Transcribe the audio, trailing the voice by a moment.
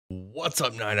What's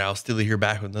up, Night Owl? Steely here,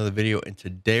 back with another video, and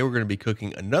today we're going to be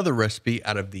cooking another recipe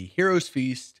out of the Heroes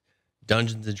Feast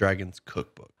Dungeons and Dragons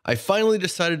cookbook. I finally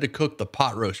decided to cook the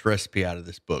pot roast recipe out of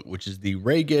this book, which is the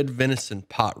Reghed Venison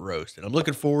pot roast, and I'm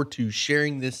looking forward to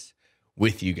sharing this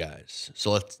with you guys.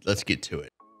 So let's get to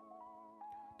it.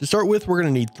 To start with, we're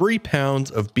going to need 3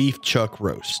 pounds of beef chuck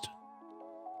roast,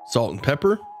 salt and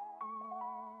pepper,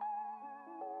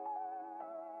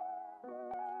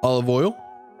 olive oil.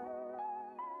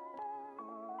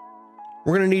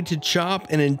 We're going to need to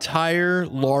chop an entire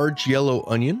large yellow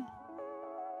onion.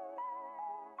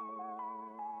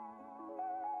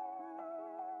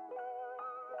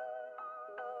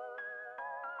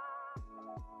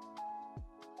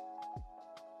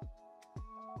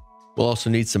 We'll also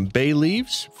need some bay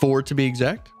leaves, 4 to be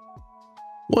exact.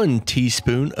 1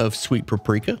 teaspoon of sweet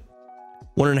paprika.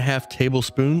 1.5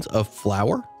 tablespoons of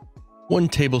flour. 1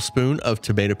 tablespoon of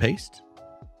tomato paste.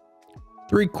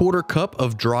 3/4 cup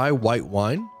of dry white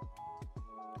wine,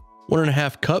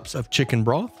 1.5 cups of chicken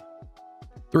broth,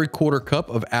 3/4 cup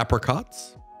of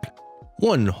apricots,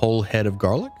 1 whole head of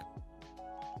garlic,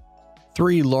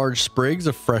 3 large sprigs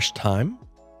of fresh thyme,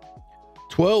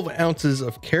 12 ounces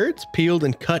of carrots peeled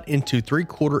and cut into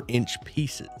 3/4 inch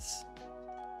pieces.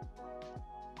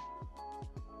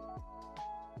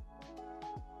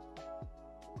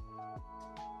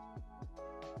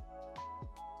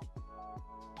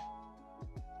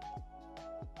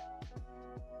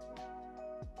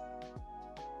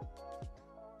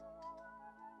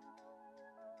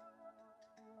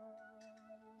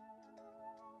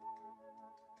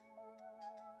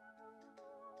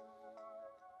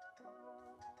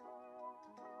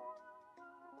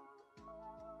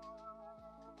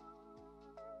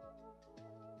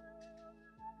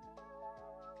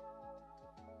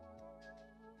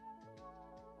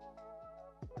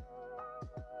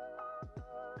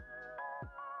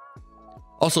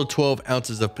 Also 12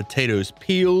 ounces of potatoes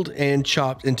peeled and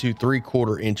chopped into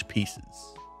 3/4 inch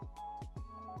pieces.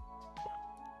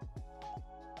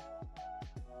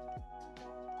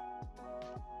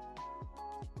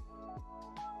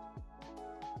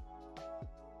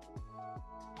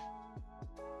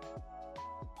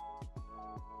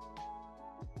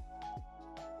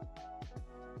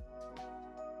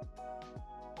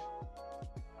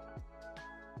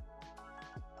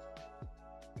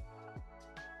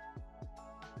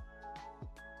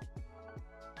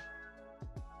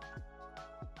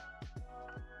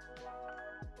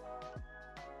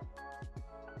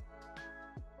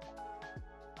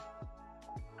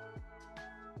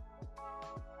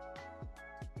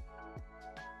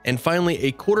 And finally,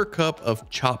 1/4 cup of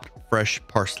chopped fresh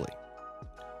parsley.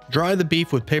 Dry the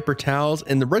beef with paper towels,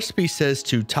 and the recipe says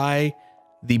to tie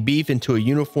the beef into a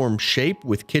uniform shape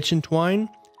with kitchen twine,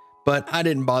 but I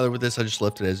didn't bother with this. I just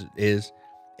left it as it is.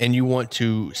 And you want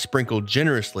to sprinkle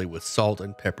generously with salt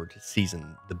and pepper to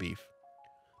season the beef.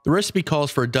 The recipe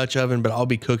calls for a Dutch oven, but I'll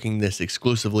be cooking this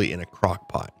exclusively in a crock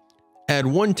pot. Add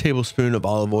 1 tablespoon of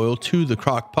olive oil to the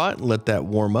crock pot and let that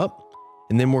warm up.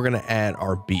 And then we're going to add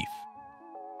our beef.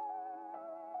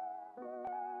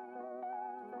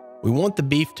 We want the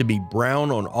beef to be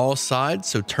brown on all sides,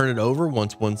 so turn it over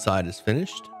once one side is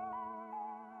finished.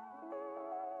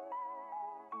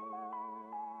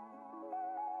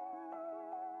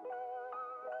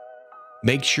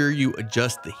 Make sure you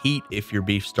adjust the heat if your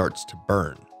beef starts to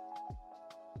burn.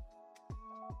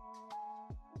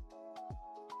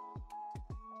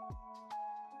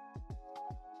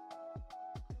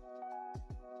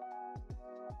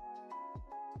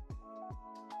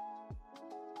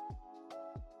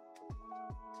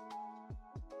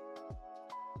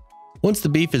 Once the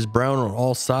beef is brown on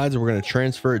all sides, we're going to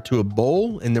transfer it to a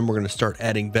bowl, and then we're going to start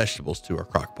adding vegetables to our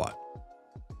crock pot.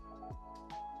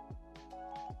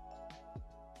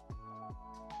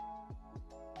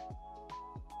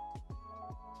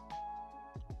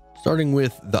 Starting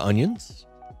with the onions,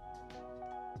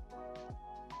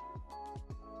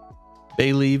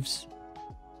 bay leaves,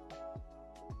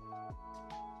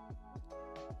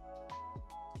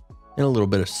 and a little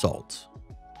bit of salt.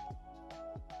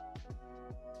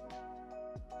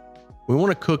 We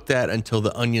want to cook that until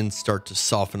the onions start to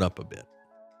soften up a bit.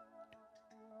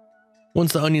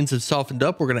 Once the onions have softened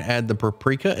up, we're going to add the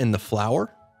paprika and the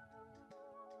flour,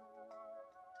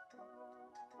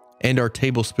 and our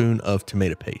tablespoon of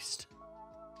tomato paste.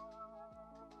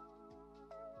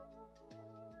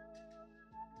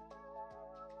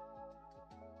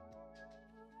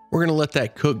 We're going to let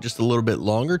that cook just a little bit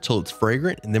longer till it's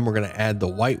fragrant, and then we're going to add the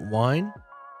white wine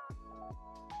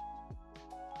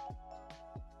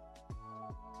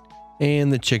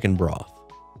and the chicken broth.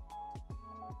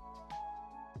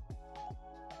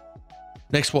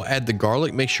 Next, we'll add the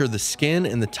garlic. Make sure the skin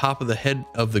and the top of the head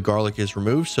of the garlic is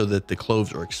removed so that the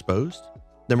cloves are exposed.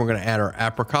 Then we're going to add our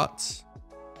apricots.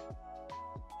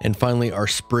 And finally, our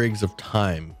sprigs of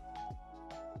thyme.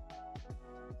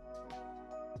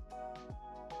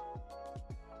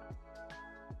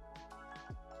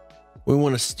 We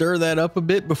want to stir that up a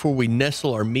bit before we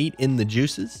nestle our meat in the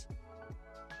juices.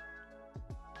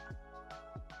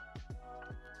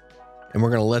 And we're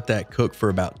going to let that cook for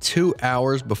about 2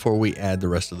 hours before we add the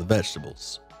rest of the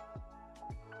vegetables.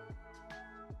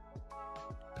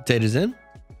 Potatoes in.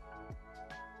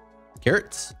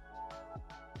 Carrots.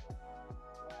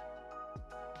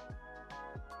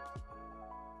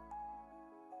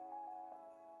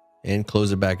 And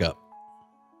close it back up.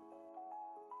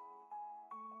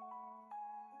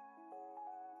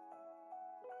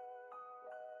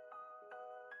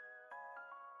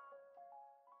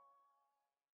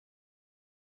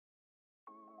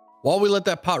 While we let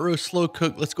that pot roast slow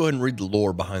cook, let's go ahead and read the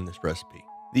lore behind this recipe.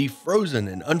 The frozen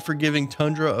and unforgiving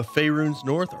tundra of Faerun's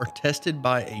north are tested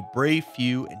by a brave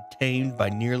few and tamed by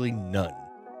nearly none.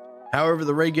 However,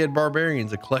 the Reghed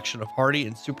barbarians, a collection of hardy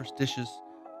and superstitious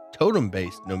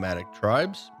totem-based nomadic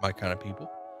tribes, my kind of people,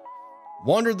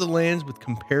 wandered the lands with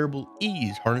comparable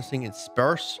ease, harnessing its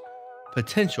sparse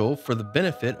potential for the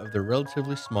benefit of their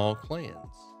relatively small clans.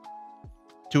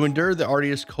 To endure the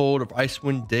arduous cold of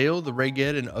Icewind Dale, the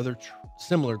Reghed and other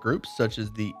similar groups, such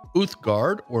as the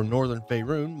Uthgard or Northern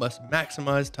Faerun, must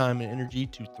maximize time and energy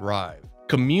to thrive.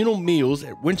 Communal meals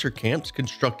at winter camps,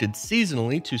 constructed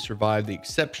seasonally to survive the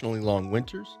exceptionally long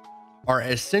winters, are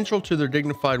as central to their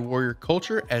dignified warrior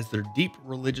culture as their deep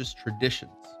religious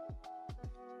traditions.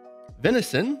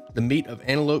 Venison, the meat of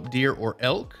antelope, deer, or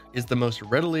elk, is the most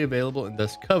readily available and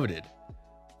thus coveted,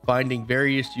 finding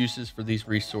various uses for these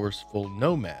resourceful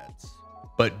nomads.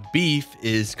 But beef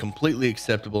is completely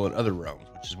acceptable in other realms,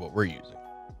 which is what we're using.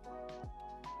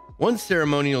 One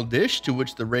ceremonial dish to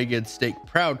which the Reghed stake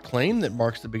proud claim that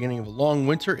marks the beginning of a long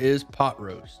winter is pot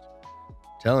roast.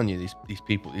 I'm telling you, these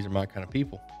people, these are my kind of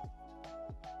people.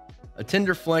 A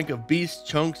tender flank of beef,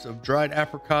 chunks of dried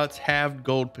apricots, halved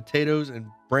gold potatoes, and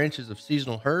branches of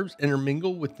seasonal herbs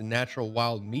intermingle with the natural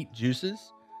wild meat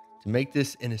juices to make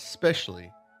this an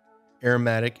especially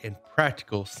aromatic and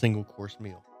practical single course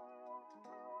meal.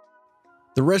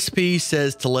 The recipe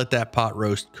says to let that pot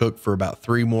roast cook for about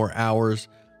 3 more hours,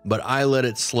 but I let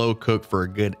it slow cook for a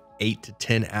good 8 to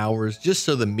 10 hours just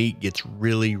so the meat gets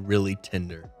really, really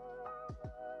tender.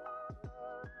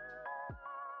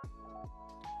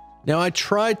 Now, I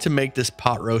tried to make this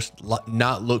pot roast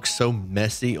not look so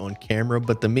messy on camera,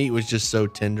 but the meat was just so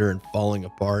tender and falling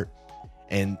apart,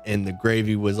 and the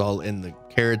gravy was all in the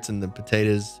carrots and the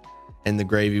potatoes, and the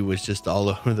gravy was just all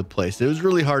over the place. It was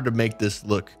really hard to make this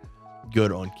look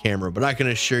good on camera, but I can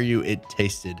assure you it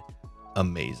tasted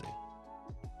amazing.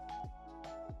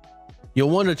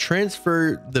 You'll want to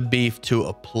transfer the beef to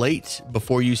a plate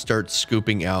before you start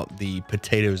scooping out the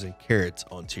potatoes and carrots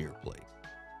onto your plate.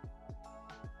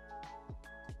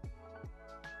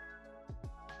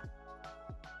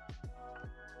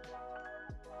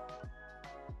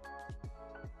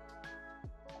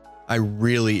 I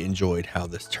really enjoyed how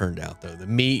this turned out though. The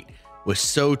meat was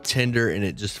so tender and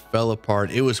it just fell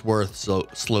apart. It was worth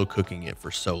slow cooking it for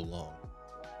so long.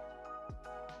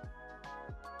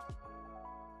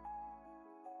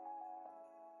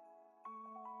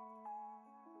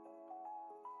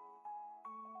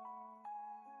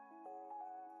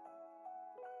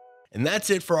 And that's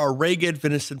it for our Reghed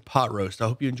Venison pot roast. I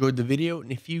hope you enjoyed the video.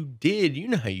 And if you did, you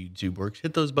know how YouTube works.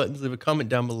 Hit those buttons, leave a comment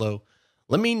down below.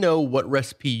 Let me know what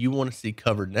recipe you want to see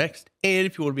covered next. And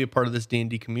if you want to be a part of this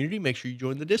D&D community, make sure you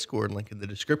join the Discord, link in the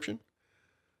description.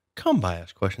 Come by,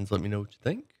 ask questions, let me know what you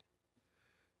think.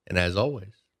 And as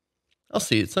always, I'll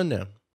see you at sundown.